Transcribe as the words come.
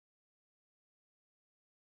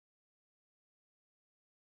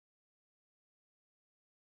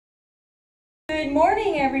Good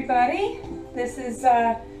morning, everybody. This is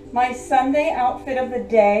my Sunday outfit of the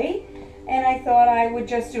day, and I thought I would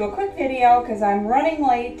just do a quick video because I'm running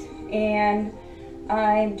late and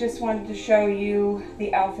I just wanted to show you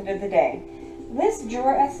the outfit of the day. This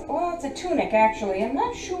dress, well, it's a tunic actually. I'm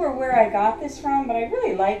not sure where I got this from, but I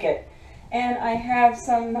really like it. And I have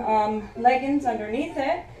some leggings underneath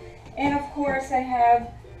it, and of course I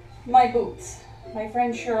have my boots, my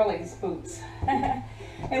friend Shirley's boots.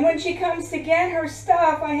 And when she comes to get her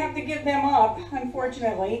stuff, I have to give them up,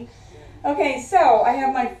 unfortunately. Okay, so I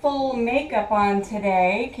have my full makeup on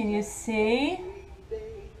today. Can you see?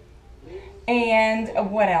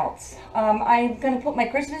 And what else? I'm going to put my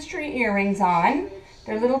Christmas tree earrings on.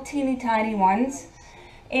 They're little teeny tiny ones.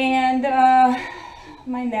 And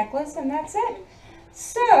my necklace, and that's it.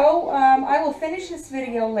 So I will finish this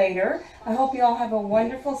video later. I hope you all have a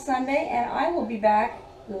wonderful Sunday, and I will be back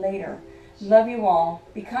later. Love you all.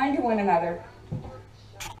 Be kind to one another.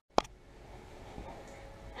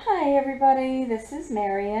 Hi everybody, this is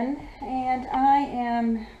Marion, and I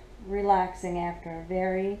am relaxing after a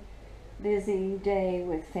very busy day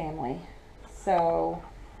with family. So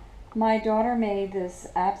my daughter made this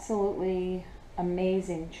absolutely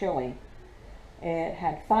amazing chili. It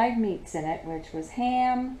had 5 meats in it, which was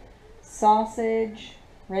ham, sausage,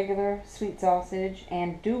 regular sweet sausage,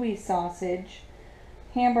 and Dewey sausage,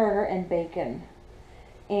 hamburger, and bacon.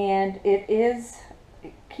 And it is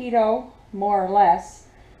keto, more or less.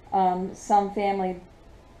 Some family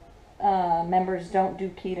members don't do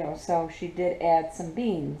keto, so she did add some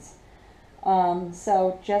beans.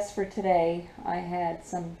 So just for today, I had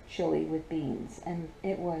some chili with beans, and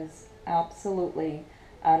it was absolutely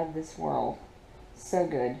out of this world. So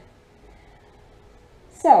good.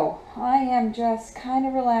 So I am just kind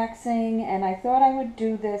of relaxing, and I thought I would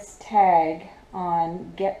do this tag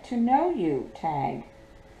on Get to Know You tag.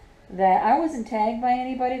 That I wasn't tagged by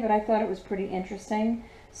anybody, but I thought it was pretty interesting.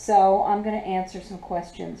 So I'm going to answer some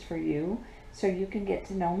questions for you so you can get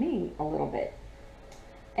to know me a little bit.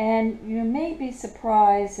 And you may be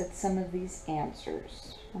surprised at some of these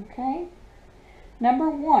answers. Okay? Number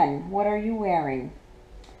 1, what are you wearing?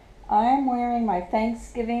 I'm wearing my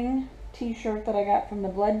Thanksgiving t-shirt that I got from the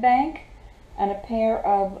blood bank and a pair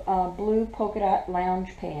of blue polka dot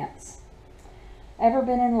lounge pants. Ever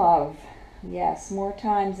been in love? Yes, more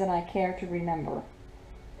times than I care to remember.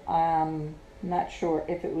 Not sure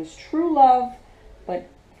if it was true love, but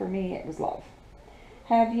for me it was love.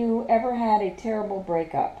 Have you ever had a terrible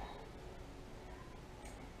breakup?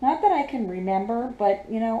 Not that I can remember, but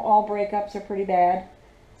you know, all breakups are pretty bad.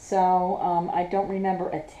 So I don't remember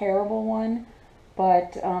a terrible one,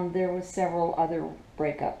 but there was several other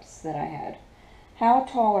breakups that I had. How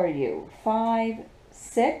tall are you?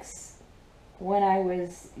 5'6" when I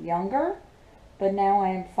was younger, but now I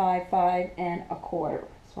am 5'5" and a quarter.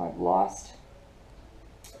 So I've lost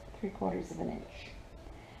 3/4 of an inch.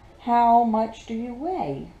 How much do you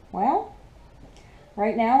weigh? Well,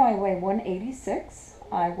 right now I weigh 186.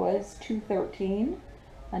 I was 213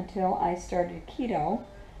 until I started keto,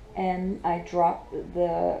 and I dropped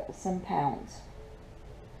some pounds.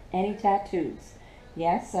 Any tattoos?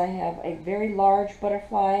 Yes, I have a very large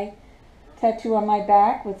butterfly tattoo on my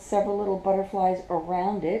back with several little butterflies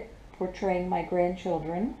around it, portraying my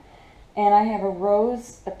grandchildren. And I have a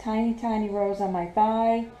rose, a tiny, tiny rose on my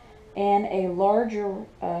thigh, and a larger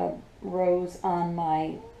rose on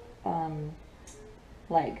my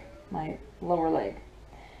leg, my lower leg.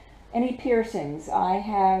 Any piercings? I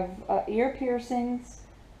have ear piercings,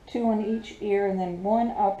 2 on each ear, and then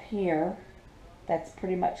 1 up here. That's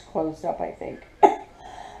pretty much closed up, I think.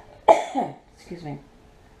 Excuse me.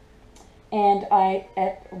 And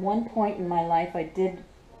at one point in my life, I did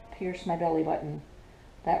pierce my belly button.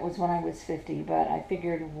 That was when I was 50, but I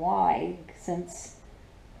figured why, since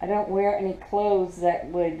I don't wear any clothes that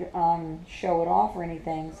would show it off or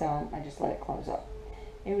anything, so I just let it close up.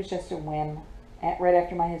 It was just a whim, right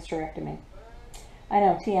after my hysterectomy. I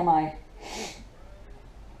know, TMI.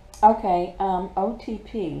 Okay,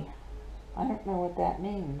 OTP. I don't know what that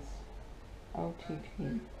means.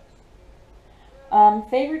 OTP.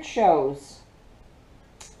 Favorite shows.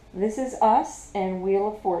 This Is Us and Wheel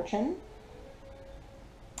of Fortune.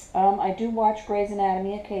 I do watch Grey's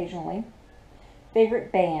Anatomy occasionally.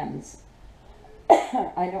 Favorite bands.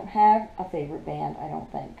 I don't have a favorite band, I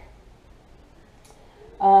don't think.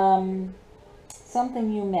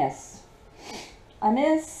 Something you miss. I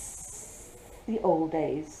miss the old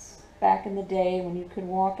days. Back in the day when you could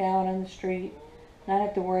walk out on the street, not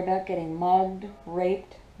have to worry about getting mugged,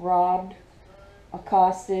 raped, robbed,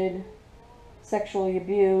 accosted, sexually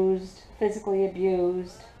abused, physically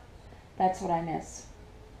abused. That's what I miss.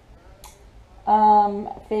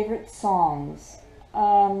 Favorite songs.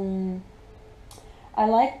 I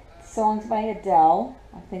like songs by Adele.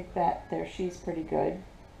 I think that she's pretty good.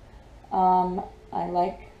 I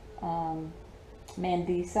like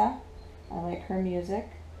Mandisa. I like her music.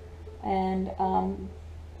 And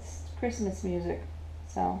Christmas music.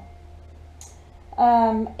 So,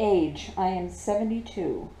 age. I am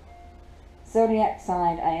 72. Zodiac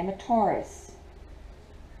sign. I am a Taurus.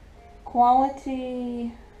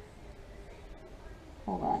 Quality.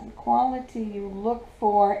 Hold on. Quality you look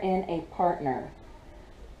for in a partner.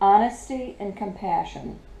 Honesty and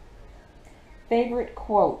compassion. Favorite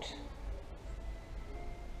quote.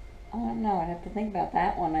 I don't know. I'd have to think about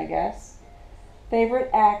that one, I guess. Favorite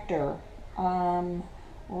actor.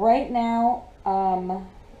 Right now,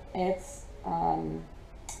 it's,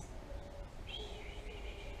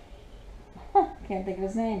 can't think of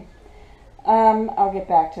his name. I'll get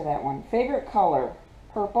back to that one. Favorite color.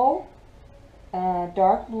 Purple,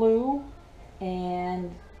 dark blue,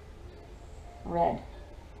 and red.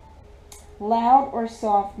 Loud or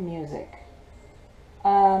soft music?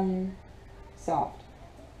 Soft.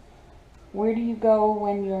 Where do you go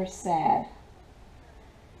when you're sad?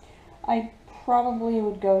 I probably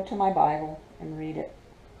would go to my Bible and read it.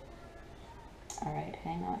 All right,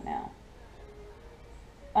 hang on now.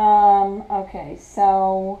 Okay,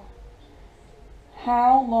 so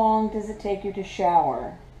how long does it take you to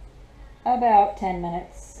shower? About 10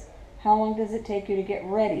 minutes. How long does it take you to get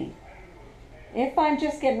ready? If I'm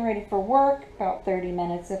just getting ready for work, about 30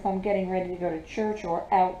 minutes. If I'm getting ready to go to church or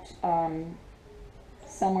out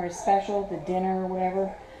somewhere special, to dinner or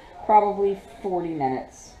whatever, probably 40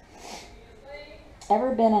 minutes.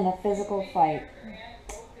 Ever been in a physical fight?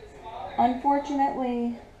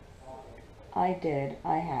 Unfortunately, I did.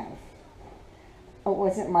 I have. It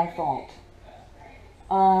wasn't my fault.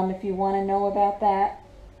 If you want to know about that,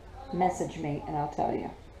 message me and I'll tell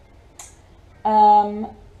you.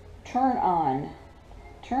 Turn on.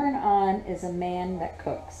 Turn on is a man that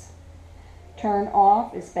cooks. Turn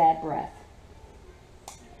off is bad breath.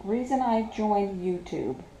 Reason I joined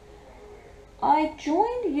YouTube. I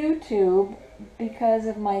joined YouTube because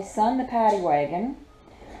of my son, the Paddy Wagon.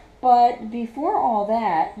 But before all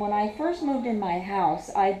that, when I first moved in my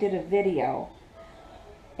house, I did a video.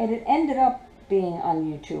 And it ended up being on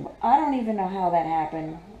YouTube. I don't even know how that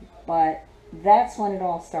happened, but that's when it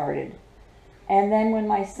all started. And then when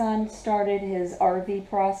my son started his RV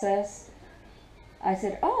process, I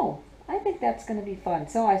said, oh, I think that's going to be fun.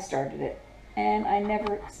 So I started it. And I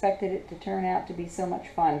never expected it to turn out to be so much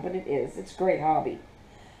fun, but it is. It's a great hobby.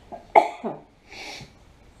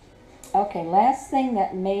 Okay, last thing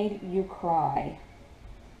that made you cry.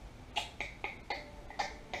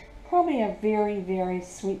 Probably a very, very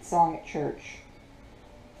sweet song at church.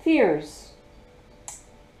 Fears.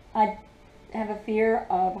 I have a fear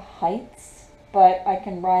of heights, but I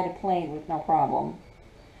can ride a plane with no problem.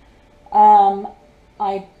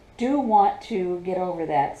 I do want to get over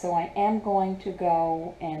that, so I am going to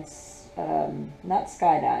go and not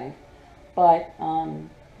skydive, but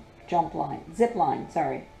zip line,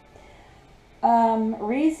 sorry.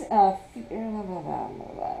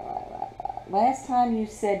 Last time you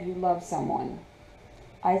said you love someone.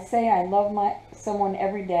 I say I love someone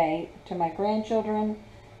every day, to my grandchildren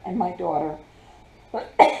and my daughter.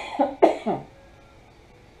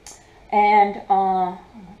 And what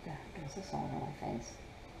the heck is this all over my face?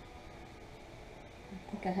 I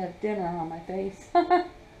think I have dinner on my face.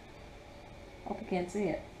 Hope you can't see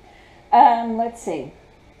it. Let's see.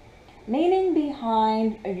 Meaning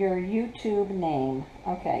behind your YouTube name.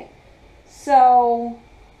 Okay. So,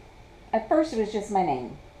 at first it was just my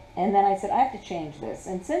name. And then I said, I have to change this.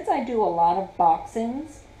 And since I do a lot of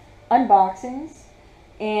unboxings,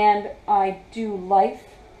 and I do life,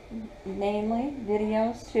 mainly,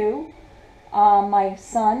 videos too, my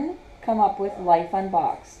son come up with Life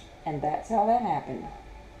Unboxed. And that's how that happened.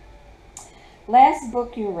 Last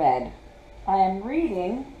book you read. I am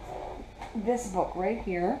reading this book right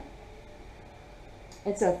here.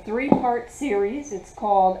 It's a 3-part series. It's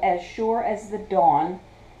called As Sure as the Dawn.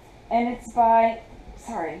 And it's by,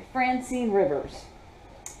 Francine Rivers.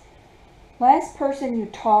 Last person you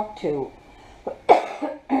talked to.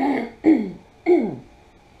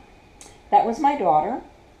 That was my daughter.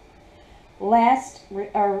 Last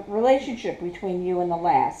relationship between you and the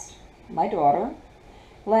last. My daughter.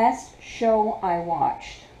 Last show I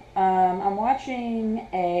watched. I'm watching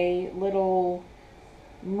a little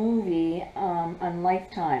movie on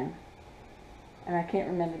Lifetime, and I can't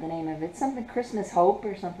remember the name of it. Something Christmas Hope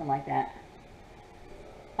or something like that.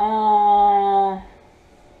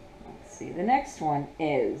 Let's see. The next one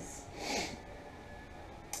is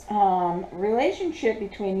Relationship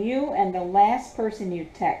between you and the last person you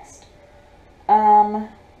text. That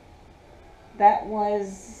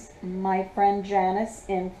was my friend Janice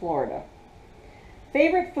in Florida.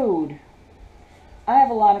 Favorite food. I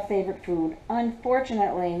have a lot of favorite food.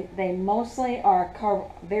 Unfortunately, they mostly are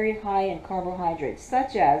very high in carbohydrates,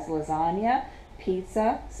 such as lasagna,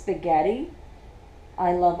 pizza, spaghetti.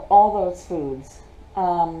 I love all those foods.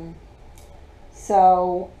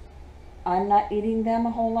 So I'm not eating them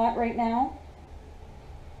a whole lot right now.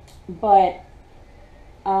 But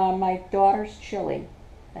my daughter's chili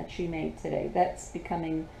that she made today, that's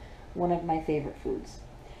becoming one of my favorite foods.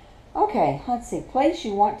 Okay, let's see. Place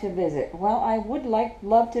you want to visit. Well, I would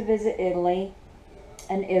love to visit Italy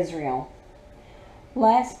and Israel.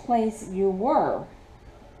 Last place you were.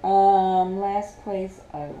 Last place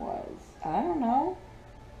I was. I don't know.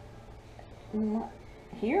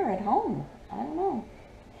 Here at home. I don't know.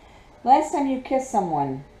 Last time you kissed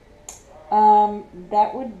someone.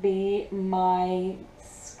 That would be my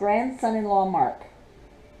grandson-in-law, Mark.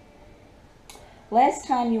 Last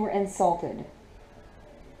time you were insulted.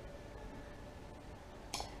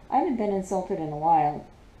 I haven't been insulted in a while,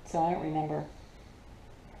 so I don't remember.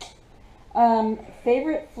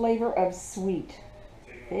 Favorite flavor of sweet.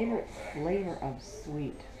 Favorite flavor of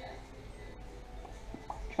sweet.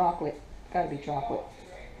 Chocolate. Gotta be chocolate.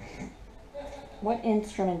 What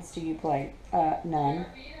instruments do you play? None.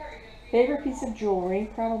 Favorite piece of jewelry?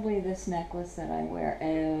 Probably this necklace that I wear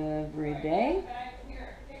every day.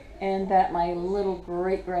 And that my little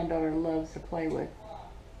great-granddaughter loves to play with.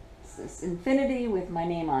 This infinity with my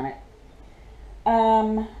name on it.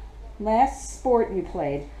 Last sport you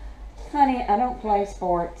played. Honey, I don't play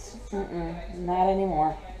sports. Not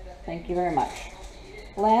anymore. Thank you very much.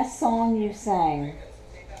 Last song you sang.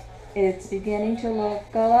 It's beginning to look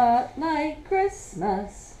a lot like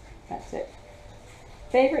Christmas. That's it.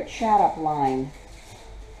 Favorite shut up line.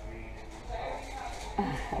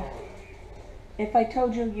 If I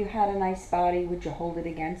told you you had a nice body, would you hold it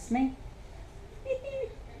against me?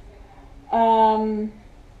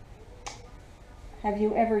 Have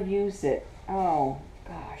you ever used it? Oh,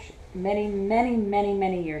 gosh. Many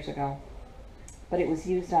years ago. But it was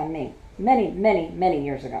used on me. Many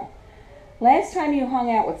years ago. Last time you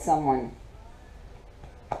hung out with someone?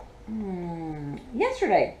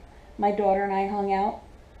 Yesterday. My daughter and I hung out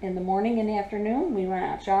in the morning and the afternoon. We went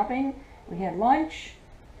out shopping. We had lunch.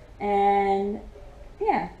 And,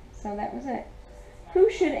 yeah, so that was it. Who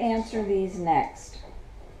should answer these next?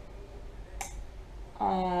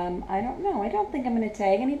 I don't know. I don't think I'm going to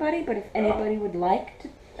tag anybody, but if anybody would like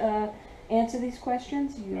to answer these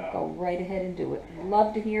questions, you go right ahead and do it. I'd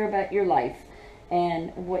love to hear about your life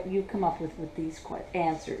and what you come up with these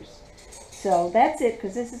answers. So that's it,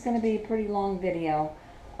 because this is going to be a pretty long video.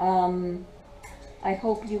 I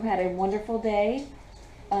hope you had a wonderful day.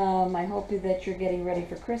 I hope that you're getting ready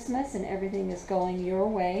for Christmas and everything is going your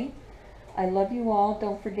way. I love you all.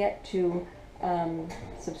 Don't forget to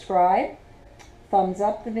subscribe. Thumbs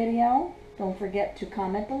up the video. Don't forget to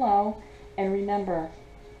comment below. And remember,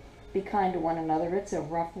 be kind to one another. It's a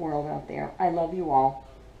rough world out there. I love you all.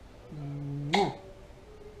 Mwah.